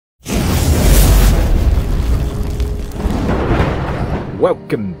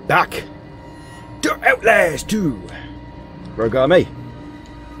welcome back to Outlast 2 Rogue Army.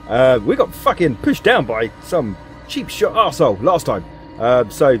 We got fucking pushed down by some cheap shot arsehole last time.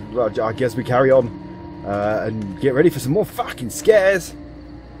 So I guess we carry on and get ready for some more fucking scares.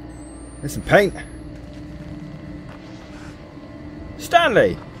 There's some paint.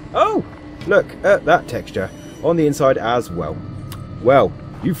 Stanley! Oh! Look at that texture on the inside as well. Well,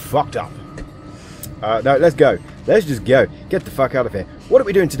 you fucked up. No, let's go. Let's just go. Get the fuck out of here. What are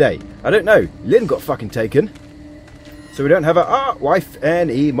we doing today? I don't know. Lynn got fucking taken. So we don't have a wife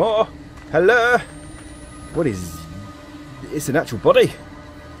anymore. Hello? What is... It's an actual body.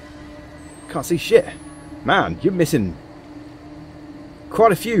 Can't see shit. Man, you're missing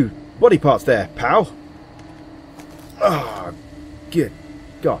quite a few body parts there, pal. Oh, good.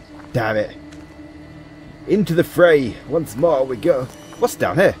 God damn it. Into the fray. Once more we go. What's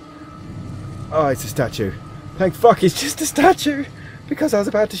down here? Oh, it's a statue. Thank fuck it's just a statue. Because I was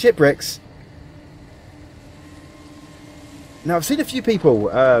about to shipwrecks. Now, I've seen a few people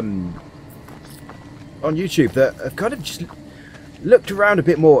on YouTube that have kind of just looked around a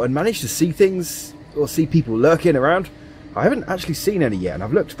bit more and managed to see things or see people lurking around. I haven't actually seen any yet, and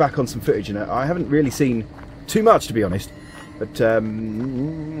I've looked back on some footage and I haven't really seen too much, to be honest. But,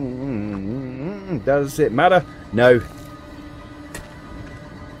 does it matter? No.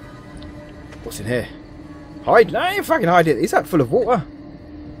 What's in here? Hide? No, I ain't fucking hiding. Is that full of water?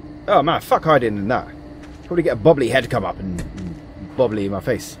 Oh man, fuck hiding in that. Probably get a bobbly head come up and bobbly in my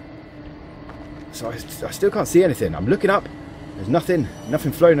face. So I still can't see anything. I'm looking up. There's nothing.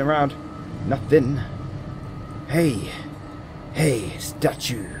 Nothing floating around. Nothing. Hey. Hey,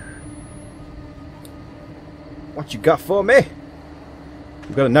 statue. What you got for me?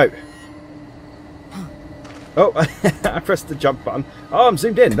 We've got a note. Oh, I pressed the jump button. Oh, I'm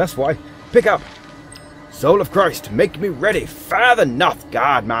zoomed in. That's why. Pick up. Soul of Christ, make me ready. Father Knoth,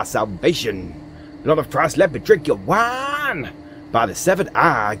 guard my salvation. Blood of Christ, let me drink your wine. By the severed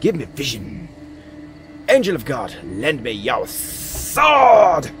eye, give me vision. Angel of God, lend me your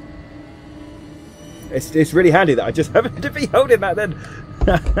sword. It's really handy that I just happened to be holding that then.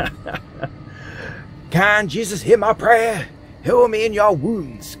 Can Jesus hear my prayer? Heal me in your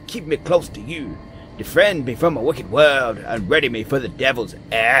wounds. Keep me close to you. Defend me from a wicked world and ready me for the devil's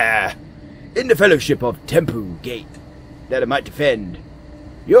air. In the fellowship of Temple Gate, that I might defend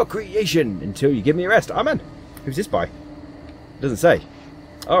your creation until you give me a rest. Amen. Who's this by? Doesn't say.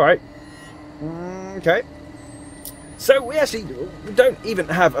 Alright. Okay. So we actually don't even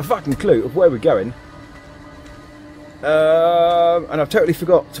have a fucking clue of where we're going. And I've totally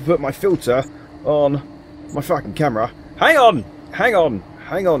forgot to put my filter on my fucking camera. Hang on! Hang on!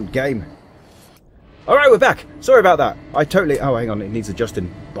 Hang on, game. Alright, we're back. Sorry about that. I totally... Oh, hang on. It needs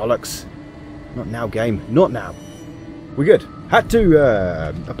adjusting. Bollocks. Not now, game. Not now. We're good. Had to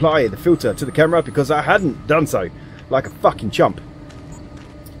apply the filter to the camera because I hadn't done so. Like a fucking chump.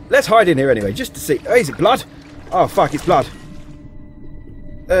 Let's hide in here anyway, just to see. Oh, is it blood? Oh, fuck, it's blood.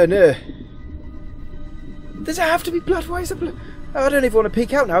 Oh, no. Does it have to be blood? Why is it blood? Oh, I don't even want to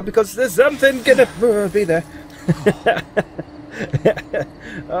peek out now because there's something gonna be there.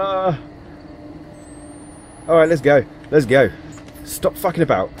 Alright, let's go. Let's go. Stop fucking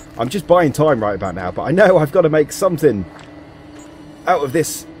about. I'm just buying time right about now, but I know I've got to make something out of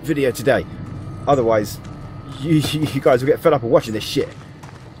this video today. Otherwise, you guys will get fed up of watching this shit.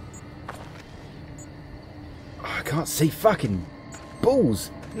 Oh, I can't see fucking balls.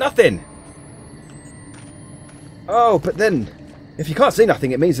 Nothing. Oh, but then, if you can't see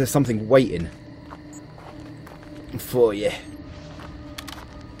nothing, it means there's something waiting for you.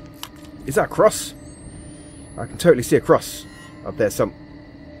 Is that a cross? I can totally see a cross. Up there,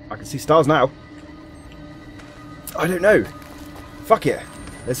 I can see stars now. I don't know. Fuck it.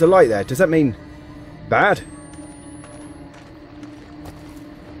 There's a light there. Does that mean bad?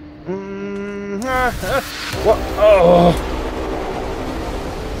 What? Oh!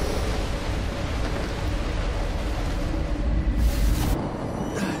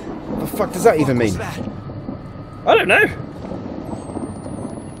 What the fuck does that even mean? I don't know.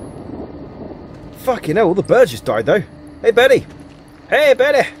 Fucking hell, all the birds just died though. Hey, Betty! Hey,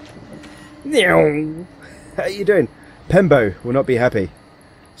 Betty! How you doing? Pembo will not be happy.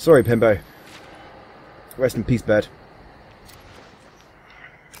 Sorry, Pembo. Rest in peace, bird.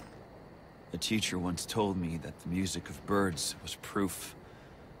 A teacher once told me that the music of birds was proof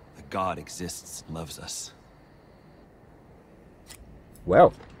that God exists and loves us.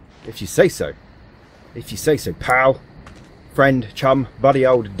 Well, if you say so. If you say so, pal. Friend, chum, buddy,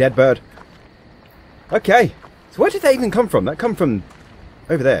 old dead bird. Okay. So where did they even come from? That come from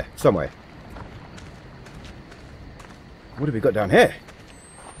over there, somewhere. What have we got down here?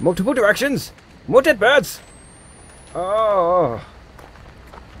 Multiple directions! More dead birds! Oh.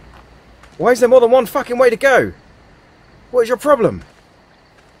 Why is there more than one fucking way to go? What is your problem?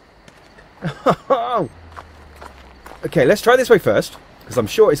 Okay, let's try this way first. Because I'm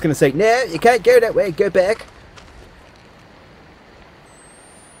sure it's going to say, no, you can't go that way, go back.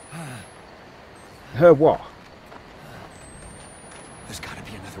 Her what? There's gotta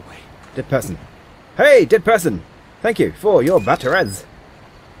be another way. Dead person. Hey, dead person! Thank you for your batterez.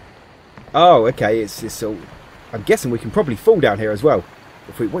 Oh, okay, it's so... I'm guessing we can probably fall down here as well.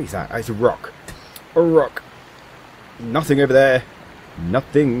 If we... What is that? Oh, it's a rock. A rock. Nothing over there.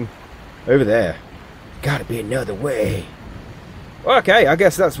 Nothing over there. Gotta be another way. Okay, I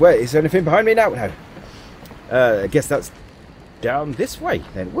guess that's where... Is there anything behind me now? No. I guess that's down this way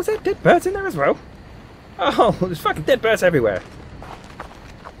then. Was there dead birds in there as well? Oh, there's fucking dead birds everywhere.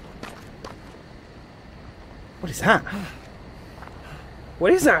 What is that?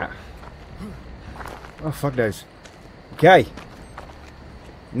 What is that? Oh, fuck knows. Okay.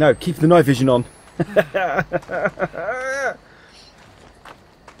 No, keep the night vision on. We've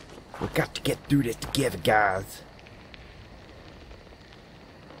got to get through this together, guys.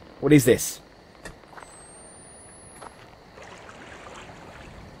 What is this?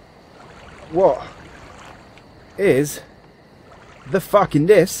 What is the fucking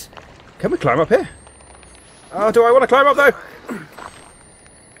this? Can we climb up here? Oh, do I want to climb up though?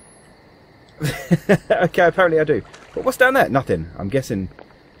 Okay, apparently I do. But what's down there? Nothing. I'm guessing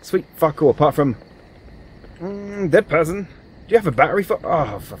sweet fuck all apart from dead person. Do you have a battery for...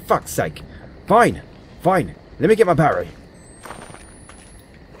 Oh, for fuck's sake. Fine. Fine. Let me get my battery.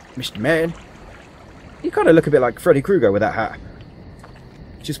 Mr. Man. You kind of look a bit like Freddy Krueger with that hat.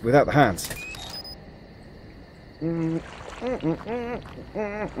 Just without the hands.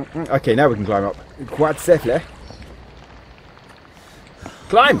 Okay, now we can climb up. Quite safely.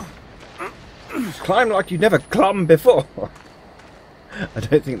 Climb! Climb like you've never climbed before. I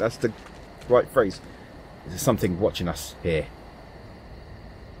don't think that's the right phrase. There's something watching us here.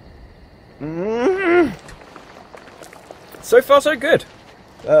 So far, so good.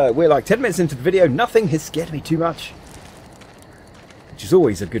 We're like 10 minutes into the video. Nothing has scared me too much. Which is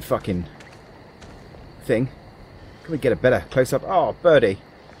always a good fucking thing. Can we get a better close-up? Oh, birdie.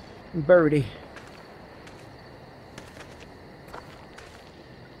 Birdie.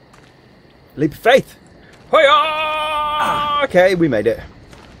 Leap of faith. Hi-ya! Okay, we made it.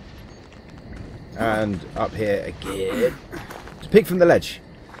 And up here again. To peek from the ledge.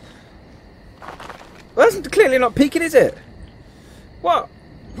 Well, that's clearly not peeking, is it? What?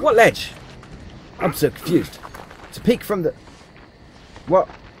 What ledge? I'm so confused. To peek from the... What?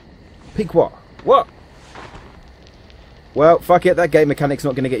 Peek what? What? Well, fuck it. That game mechanic's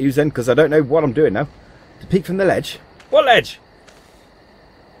not going to get used then, because I don't know what I'm doing now. To peek from the ledge? What ledge?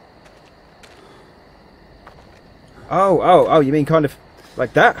 Oh, you mean kind of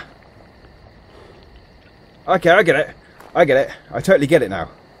like that? Okay, I get it. I get it. I totally get it now.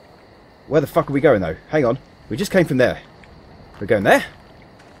 Where the fuck are we going, though? Hang on. We just came from there. We're going there?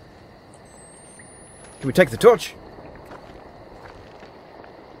 Can we take the torch?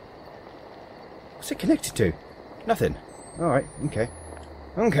 What's it connected to? Nothing. Alright, okay.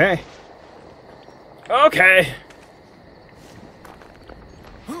 Okay. Okay.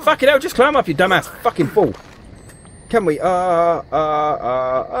 Fuck it out, just climb up, you dumbass fucking fool. Can we? Do I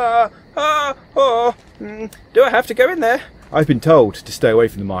have to go in there? I've been told to stay away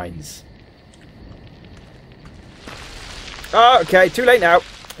from the mines. Okay, too late now.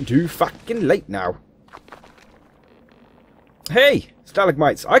 Too fucking late now. Hey,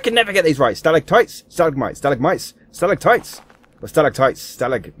 stalagmites. I can never get these right. Stalactites, stalagmites, stalagmites, stalactites, or stalactites,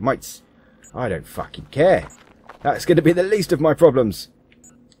 stalagmites. I don't fucking care. That's going to be the least of my problems.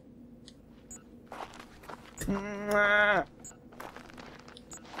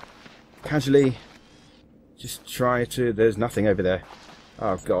 Casually, just try to... There's nothing over there.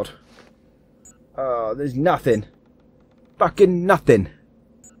 Oh, God. Oh, there's nothing. Fucking nothing.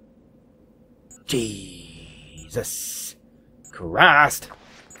 Jesus Christ.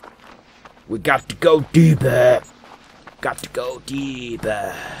 We got to go deeper. Got to go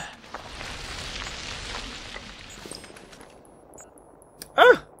deeper.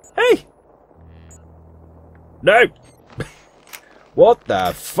 Oh, hey. No. What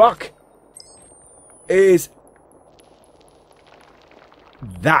the fuck is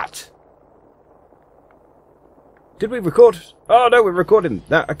that? Did we record? Oh no, we're recording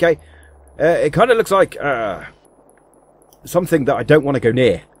that. Okay. It kind of looks like something that I don't want to go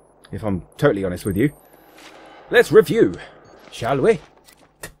near, if I'm totally honest with you. Let's review, shall we?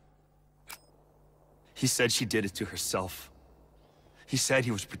 He said she did it to herself. He said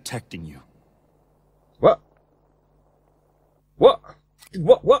he was protecting you. What? What?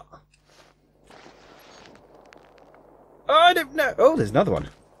 What? I don't know. Oh, there's another one.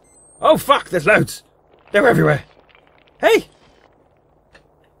 Oh, fuck, there's loads. They're everywhere. Hey!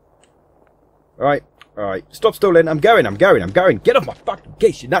 Alright, alright. Stop stalling. I'm going. Get off my fucking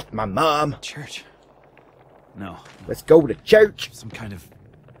case. You're not my mom. Church? No. Let's go to church. Some kind of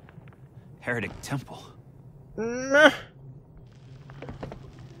heretic temple. Nah.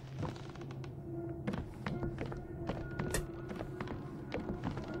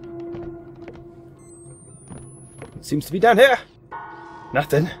 Seems to be down here.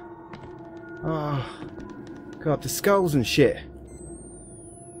 Nothing. Oh, God, the skulls and shit.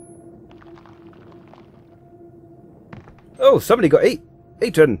 Oh, somebody got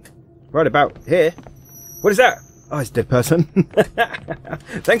eaten right about here. What is that? Oh, it's a dead person.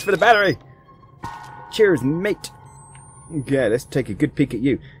 Thanks for the battery. Cheers, mate. Okay, let's take a good peek at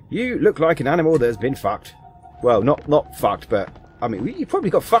you. You look like an animal that's been fucked. Well, not fucked, but I mean, you probably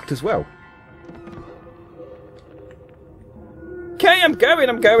got fucked as well. Okay, I'm going.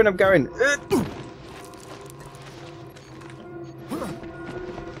 I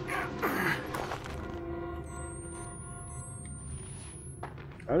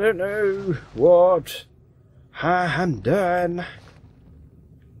don't know what I'm done.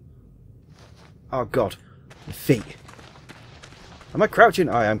 Oh God, my feet. Am I crouching?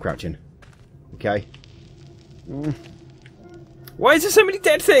 I am crouching. Okay. Why is there so many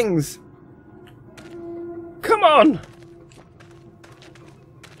dead things? Come on!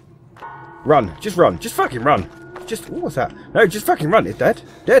 Run. Just run. Just fucking run. Just... Ooh, what's that? No, just fucking run. It's dead.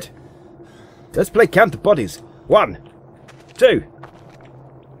 Dead. Let's play count the bodies. 1, 2,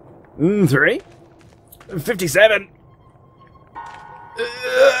 3, 57,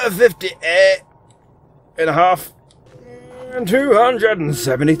 58 and a half, and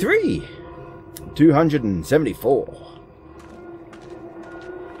 273, 274.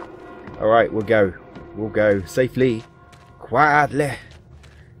 Alright, we'll go. We'll go safely, quietly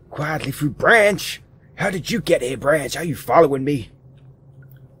through Branch. How did you get here, Branch? Are you following me?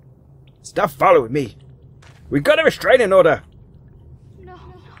 Stop following me. We've got a restraining order.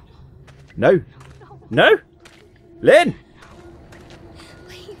 No. No? Lynn!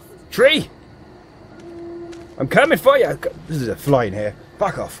 Please. Tree! I'm coming for you. This is a fly in here.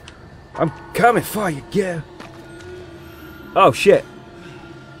 Fuck off. I'm coming for you, girl. Oh, shit.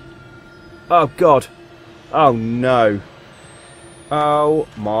 Oh, God. Oh, no. Oh,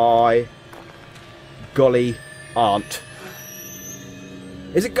 my golly aunt.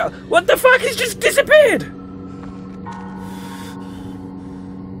 Is it what the fuck? It's just disappeared!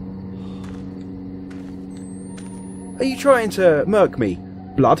 Are you trying to murk me,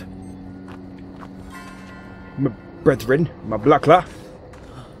 blood? My brethren, my blackla.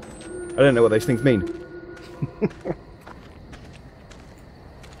 I don't know what those things mean.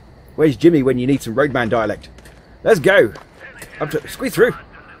 Where's Jimmy when you need some roadman dialect? Let's go. Up to squeeze through.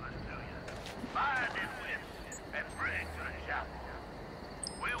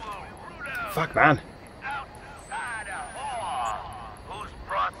 Fuck, man.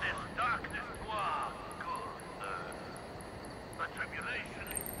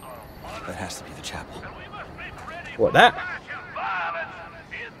 That has to be the chapel. What, that?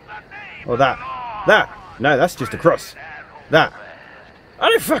 Or that? That? No, that's just a cross. That? I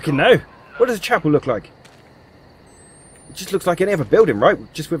don't fucking know. What does a chapel look like? It just looks like any other building, right?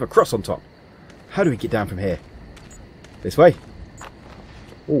 Just with a cross on top. How do we get down from here? This way?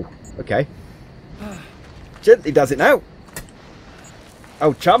 Oh, okay. Gently does it now.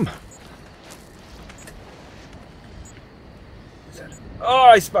 Oh, chum. Oh,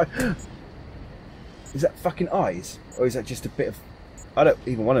 I spy. Is that fucking eyes? Or is that just a bit of... I don't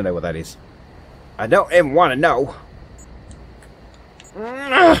even want to know what that is. I don't even want to know.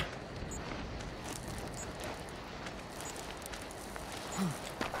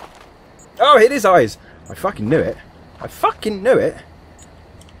 Oh, it is eyes. I fucking knew it. I fucking knew it.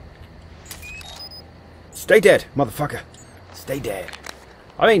 Stay dead, motherfucker. Stay dead.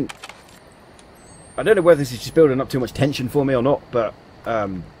 I mean, I don't know whether this is just building up too much tension for me or not, but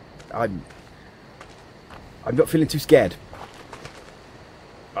I'm not feeling too scared.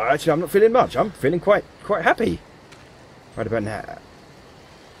 Actually, I'm not feeling much. I'm feeling quite happy right about now.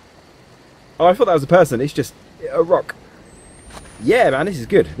 Oh, I thought that was a person. It's just a rock. Yeah, man, this is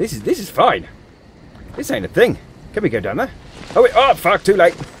good. This is fine. This ain't a thing. Can we go down there? Oh wait! Oh fuck! Too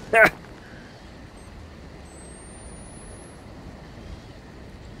late.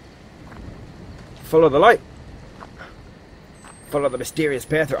 Follow the light. Follow the mysterious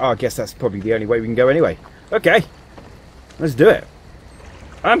path. Oh, I guess that's probably the only way we can go anyway. Okay, let's do it.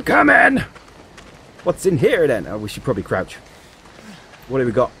 I'm coming! What's in here then? Oh, we should probably crouch. What have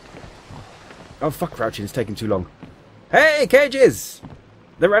we got? Oh, fuck, crouching is taking too long. Hey, cages!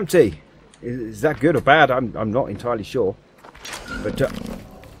 They're empty. Is that good or bad? I'm not entirely sure. But,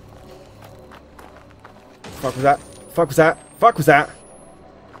 fuck was that? Fuck was that? Fuck was that?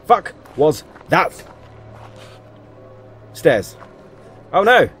 Fuck was that? Stairs. Oh,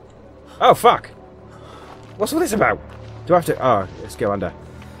 no! Oh, fuck! What's all this about? Do I have to... Oh, let's go under.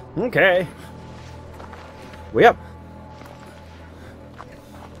 Okay. We up.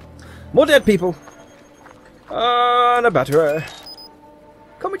 More dead people. And a battery.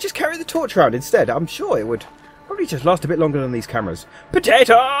 Can't we just carry the torch around instead? I'm sure it would probably just last a bit longer than these cameras.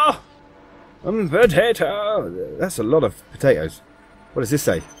 Potato! Potato! That's a lot of potatoes. What does this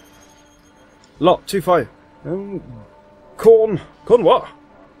say? Lot 25. Corn. Corn what?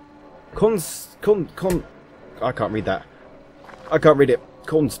 Corn. I can't read that. I can't read it.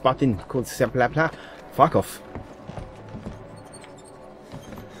 Corn spatting. Corn blah blah. Fuck off.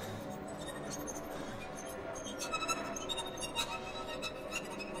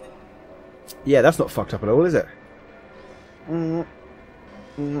 Yeah, that's not fucked up at all, is it?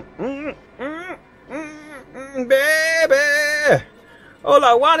 Baby! All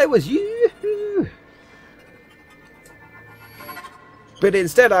I wanted was you! But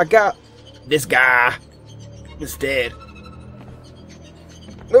instead I got this guy instead.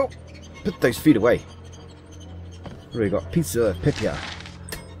 Nope. Put those feet away. What do we got? Pizza Pipia.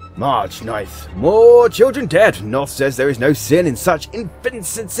 March 9th. More children dead. Knoth says there is no sin in such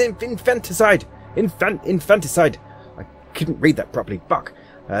infanticide. Infanticide. I couldn't read that properly. Fuck.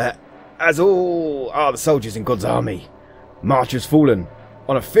 As all are the soldiers in God's army. March has fallen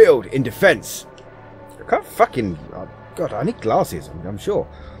on a field in defence. I can't fucking... Oh, God, I need glasses, I'm sure.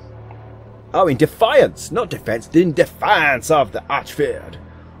 Oh, in defiance. Not defence. In defiance of the Archfield.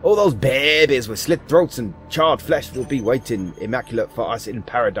 All those babies with slit throats and charred flesh will be waiting immaculate for us in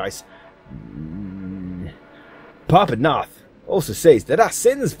paradise. Papa Knoth also says that our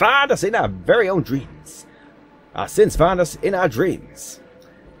sins find us in our very own dreams. Our sins find us in our dreams.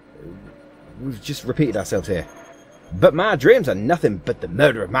 We've just repeated ourselves here. But my dreams are nothing but the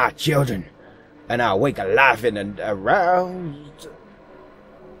murder of my children. And I wake laughing and aroused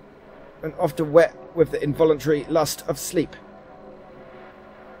and often wet with the involuntary lust of sleep.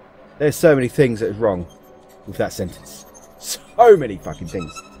 There's so many things that is wrong with that sentence. So many fucking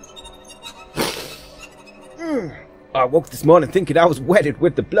things. I woke this morning thinking I was wetted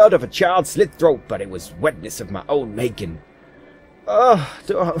with the blood of a child's slit throat, but it was wetness of my own making.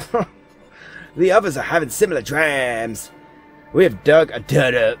 The others are having similar dreams. We have dug a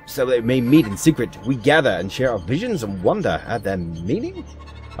dirt up so that we may meet in secret. We gather and share our visions and wonder at their meaning.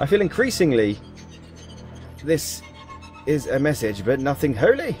 I feel increasingly this is a message, but nothing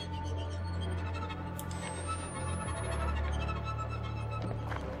holy.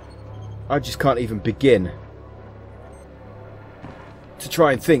 I just can't even begin to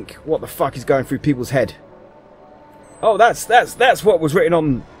try and think what the fuck is going through people's head. Oh, that's what was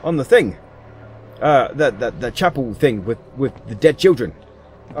written on the thing. The chapel thing with the dead children.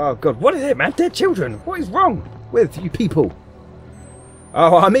 Oh God, what is it, man? Dead children. What is wrong with you people?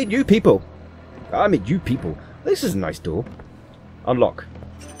 Oh, I mean you people. I mean you people. This is a nice door. Unlock.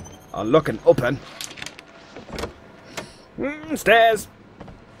 Unlock and open. Stairs.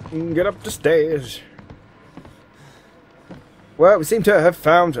 Get up the stairs. Well, we seem to have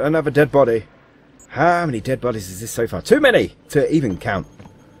found another dead body. How many dead bodies is this so far? Too many to even count.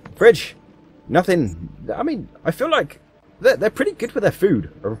 Fridge. Nothing. I mean, I feel like they're pretty good with their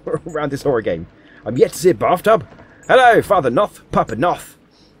food around this horror game. I'm yet to see a bathtub. Hello, Father Knoth, Papa Knoth.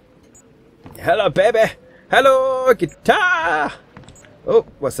 Hello, baby. Hello, guitar. Oh,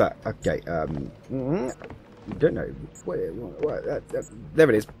 what's that? Okay. Don't know. There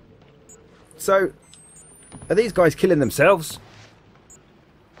it is. So, are these guys killing themselves,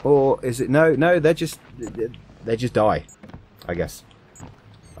 or is it no? They just die, I guess.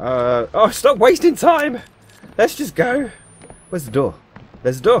 Oh, stop wasting time. Let's just go. Where's the door?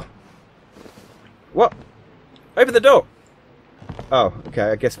 There's the door. What? Open the door. Oh,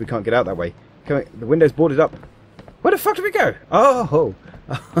 okay. I guess we can't get out that way. The window's boarded up. Where the fuck do we go? Oh,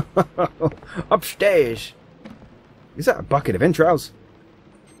 upstairs. Is that a bucket of entrails?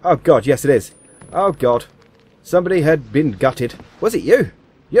 Oh God, yes it is. Oh God, somebody had been gutted. Was it you?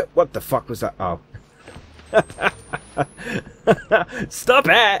 Yep. What the fuck was that? Oh. Stop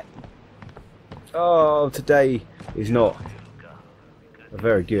it! Oh, today is not a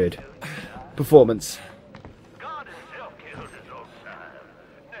very good performance. God himself killed his own child,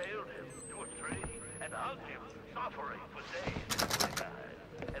 nailed him to a tree, and hung him, suffering for days.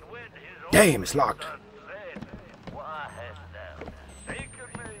 And when his own Damn, it's locked. son said, "Why hast thou forsaken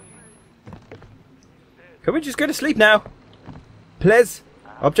me?" Can we just go to sleep now? Please?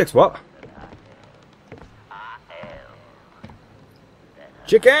 Objects what?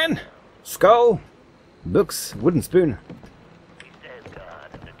 Chicken! Skull! Books, wooden spoon. He says God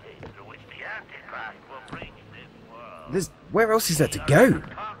is the case through which the Antichrist will bring this world. There's, where else is there to go?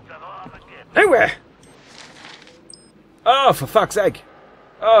 Talks of Armageddon. Nowhere! Oh, for fuck's sake.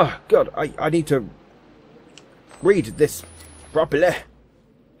 Oh, God, I need to read this properly.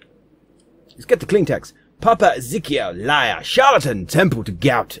 Let's get the clean text. Papa Ezekiel, liar, charlatan, temple to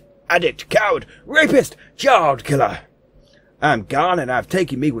gout, addict, coward, rapist, child killer. I'm gone and I've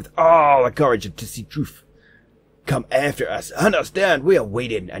taken me with all the courage to see truth. Come after us. Understand, we are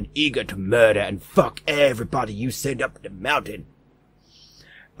waiting and eager to murder and fuck everybody you send up the mountain.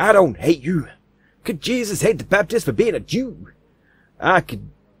 I don't hate you. Could Jesus hate the Baptist for being a Jew? I could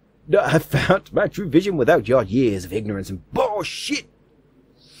not have found my true vision without your years of ignorance and bullshit.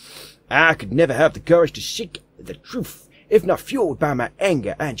 I could never have the courage to seek the truth if not fueled by my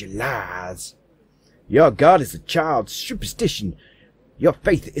anger and your lies. Your God is a child's superstition. Your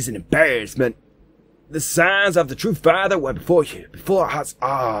faith is an embarrassment. The signs of the true Father were before you, before us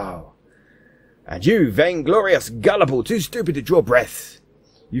all. And you, vainglorious, gullible, too stupid to draw breath.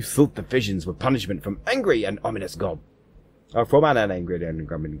 You thought the visions were punishment from angry and ominous God. Oh, from an angry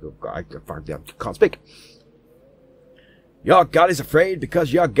and ominous God. I can't speak. Your God is afraid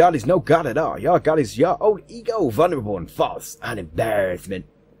because your God is no God at all. Your God is your own ego, vulnerable and false, an embarrassment.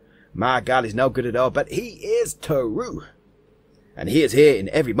 My God is no good at all, but he is true. And he is here in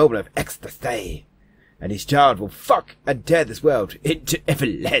every moment of ecstasy. And his child will fuck and tear this world into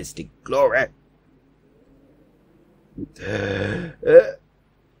everlasting glory.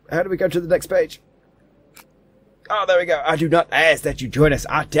 How do we go to the next page? Oh, there we go. I do not ask that you join us.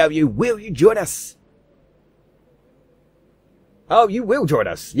 I tell you, will you join us? Oh, you will join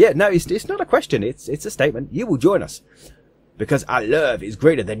us. Yeah, no, it's not a question. It's a statement. You will join us. Because our love is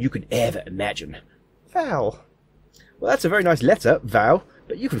greater than you could ever imagine. Val. Well, that's a very nice letter, Val,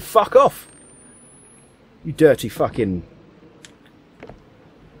 but you can fuck off. You dirty fucking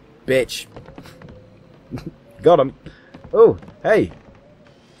bitch. Got him. Oh, hey.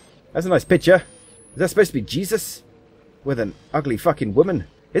 That's a nice picture. Is that supposed to be Jesus? With an ugly fucking woman?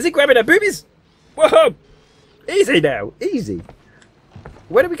 Is he grabbing her boobies? Whoa! Easy now, easy.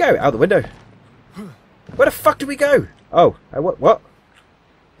 Where do we go? Out the window. Where the fuck do we go? Oh, what?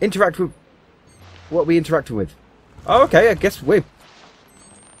 Interact with... What are we interacting with? Oh, okay, I guess we're...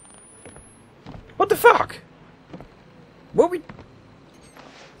 What the fuck? What are we...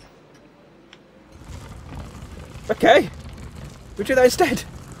 Okay. We do that instead.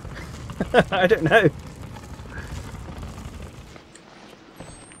 I don't know.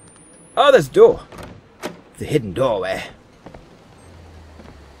 Oh, there's a door. It's a hidden doorway.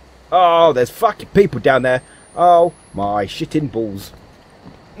 Oh, there's fucking people down there. Oh, my shitting balls.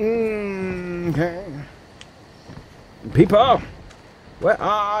 Okay. People. Where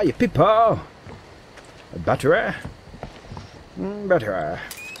are you people? Battery. Battery.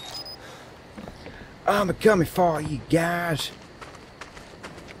 I'm coming for you guys.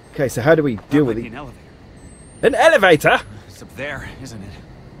 Okay, so how do we deal with it? An elevator. An elevator? It's up there, isn't it?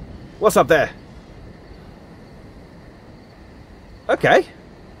 What's up there? Okay.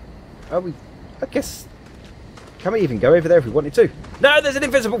 Are we... I guess... Can we even go over there if we wanted to? No, there's an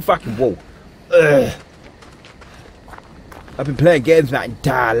invisible fucking wall. Ugh. I've been playing games my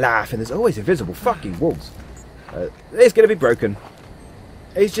entire life and there's always invisible fucking walls. It's gonna be broken.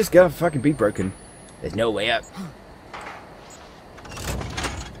 It's just gonna fucking be broken. There's no way up. The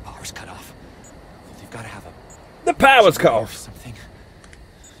power's cut off. They've got to have a... The power's cut off. Something.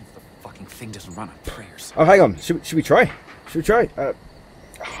 If the fucking thing doesn't run on prayers. Oh, hang on. Should we try? Should we try? I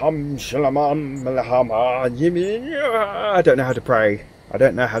don't know how to pray. I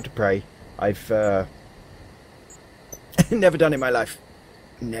don't know how to pray. I've never done it in my life.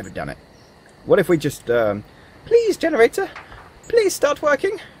 Never done it. What if we just please, generator, please start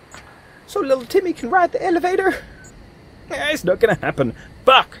working so little Timmy can ride the elevator? It's not gonna happen.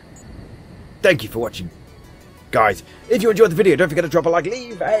 Fuck. Thank you for watching, guys. If you enjoyed the video, don't forget to drop a like,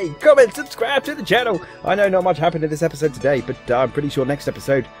 leave a comment, subscribe to the channel. I know not much happened in this episode today, but I'm pretty sure next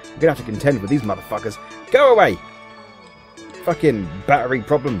episode I'm gonna have to contend with these motherfuckers. Go away. Fucking battery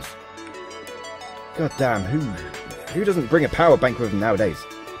problems. God damn, who doesn't bring a power bank with them nowadays?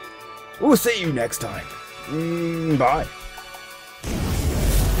 We'll see you next time. Bye.